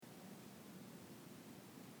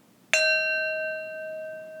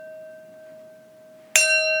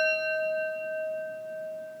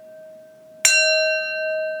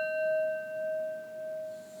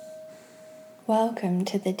Welcome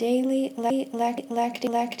to the daily Lectio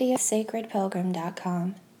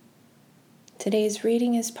sacredpilgrim.com. Today's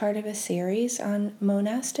reading is part of a series on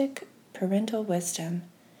Monastic Parental Wisdom,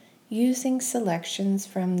 using selections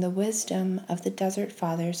from the Wisdom of the Desert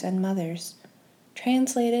Fathers and Mothers,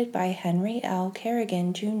 translated by Henry L.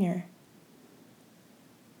 Carrigan, Jr.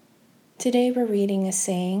 Today we're reading a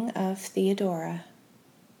saying of Theodora.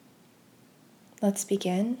 Let's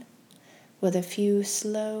begin with a few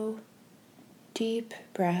slow, deep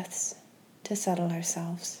breaths to settle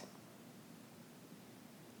ourselves.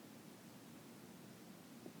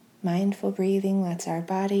 Mindful breathing lets our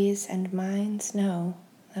bodies and minds know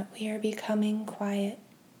that we are becoming quiet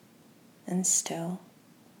and still.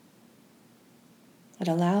 It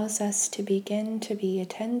allows us to begin to be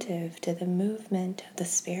attentive to the movement of the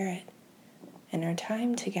Spirit in our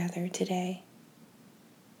time together today.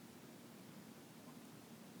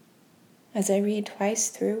 As I read twice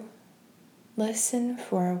through, listen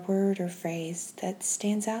for a word or phrase that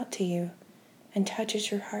stands out to you and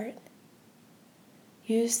touches your heart.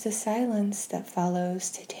 Use the silence that follows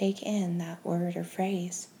to take in that word or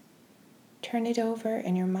phrase. Turn it over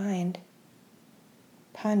in your mind.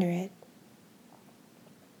 Ponder it.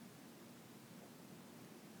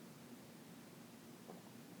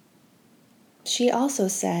 She also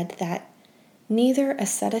said that neither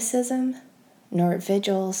asceticism nor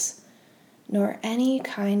vigils nor any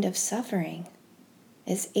kind of suffering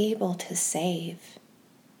is able to save.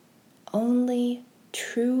 Only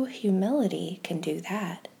true humility can do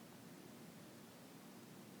that.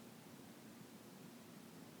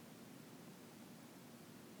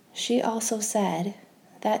 She also said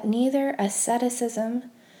that neither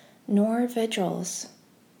asceticism nor vigils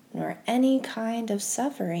nor any kind of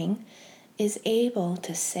suffering is able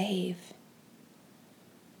to save.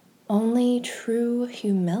 Only true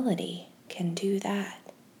humility can do that.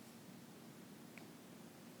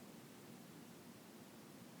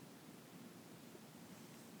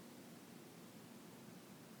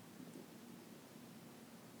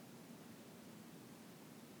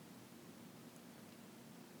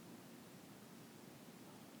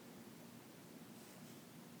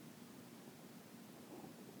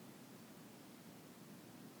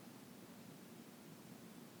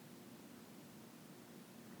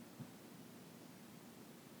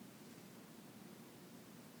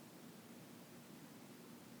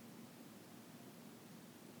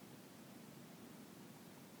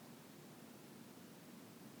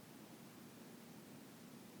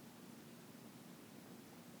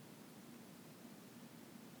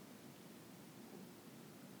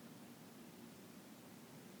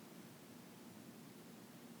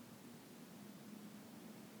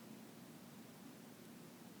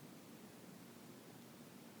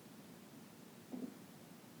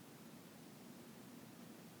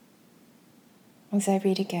 As I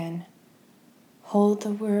read again, hold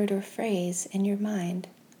the word or phrase in your mind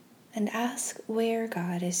and ask where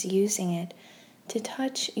God is using it to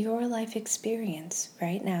touch your life experience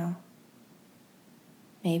right now.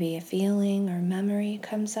 Maybe a feeling or memory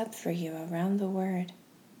comes up for you around the word.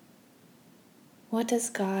 What does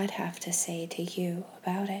God have to say to you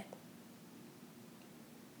about it?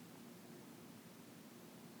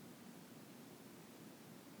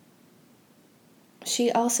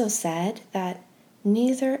 She also said that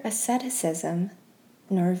neither asceticism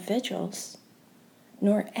nor vigils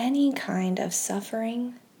nor any kind of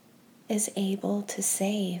suffering is able to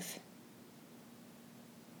save.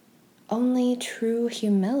 Only true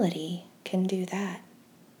humility can do that.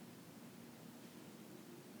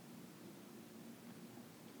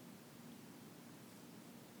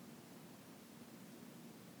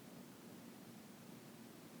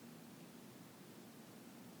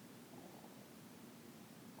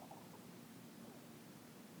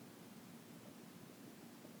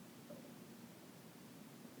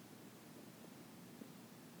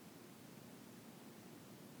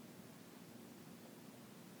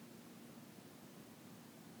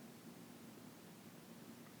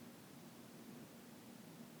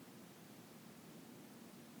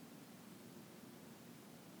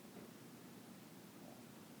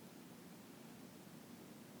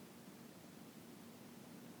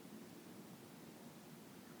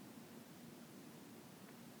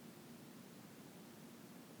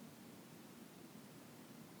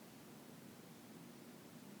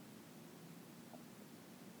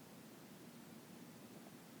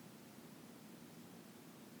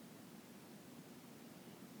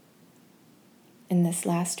 In this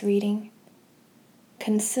last reading,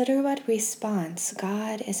 consider what response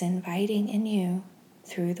God is inviting in you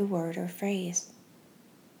through the word or phrase.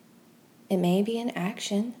 It may be an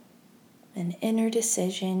action, an inner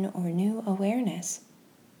decision or new awareness,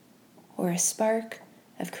 or a spark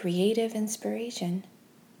of creative inspiration.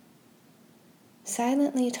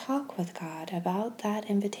 Silently talk with God about that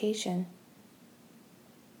invitation.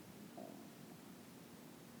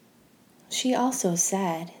 She also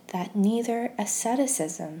said that neither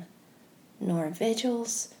asceticism, nor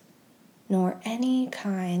vigils, nor any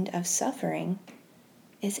kind of suffering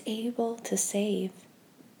is able to save.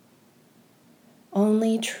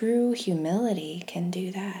 Only true humility can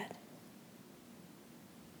do that.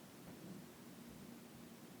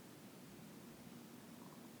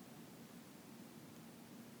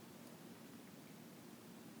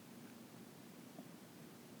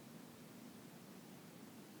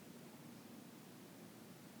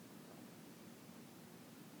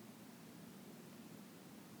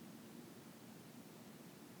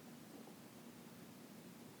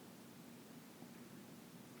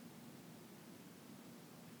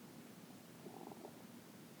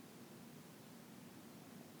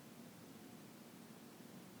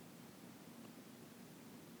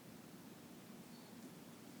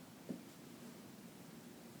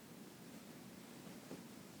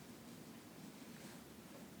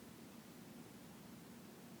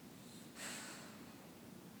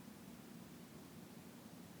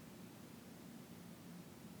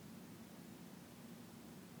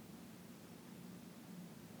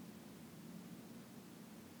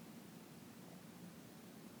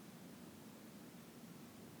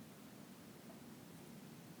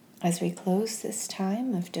 As we close this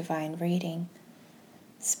time of divine reading,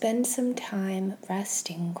 spend some time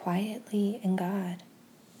resting quietly in God.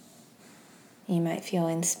 You might feel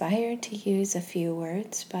inspired to use a few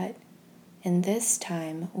words, but in this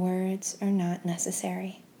time, words are not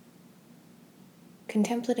necessary.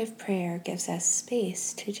 Contemplative prayer gives us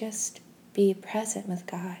space to just be present with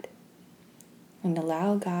God and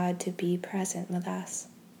allow God to be present with us.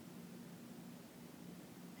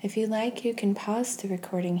 If you like, you can pause the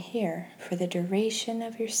recording here for the duration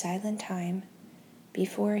of your silent time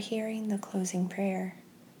before hearing the closing prayer.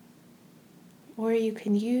 Or you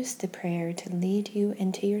can use the prayer to lead you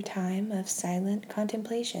into your time of silent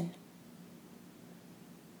contemplation.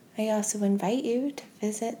 I also invite you to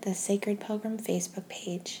visit the Sacred Pilgrim Facebook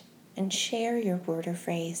page and share your word or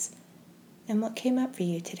phrase and what came up for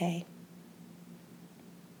you today.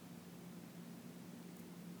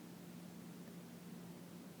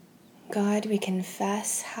 God, we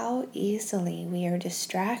confess how easily we are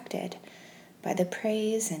distracted by the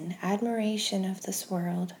praise and admiration of this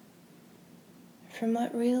world from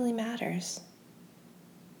what really matters.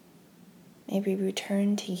 May we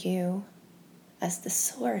return to you as the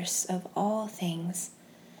source of all things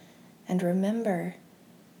and remember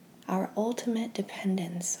our ultimate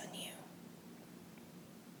dependence on you.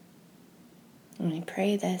 And we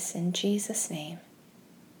pray this in Jesus' name.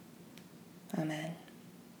 Amen.